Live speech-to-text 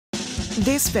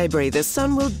This February, the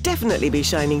sun will definitely be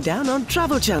shining down on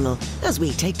Travel Channel as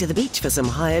we take to the beach for some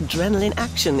high adrenaline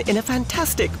action in a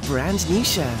fantastic brand new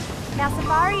show. Now,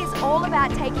 Safari is all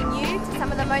about taking you to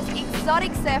some of the most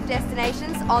exotic surf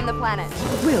destinations on the planet.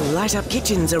 We'll light up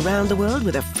kitchens around the world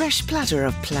with a fresh platter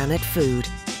of planet food.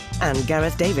 And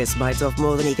Gareth Davis bites off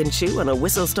more than he can chew on a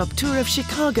whistle-stop tour of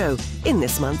Chicago in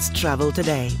this month's Travel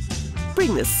Today.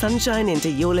 Bring the sunshine into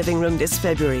your living room this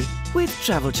February with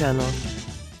Travel Channel.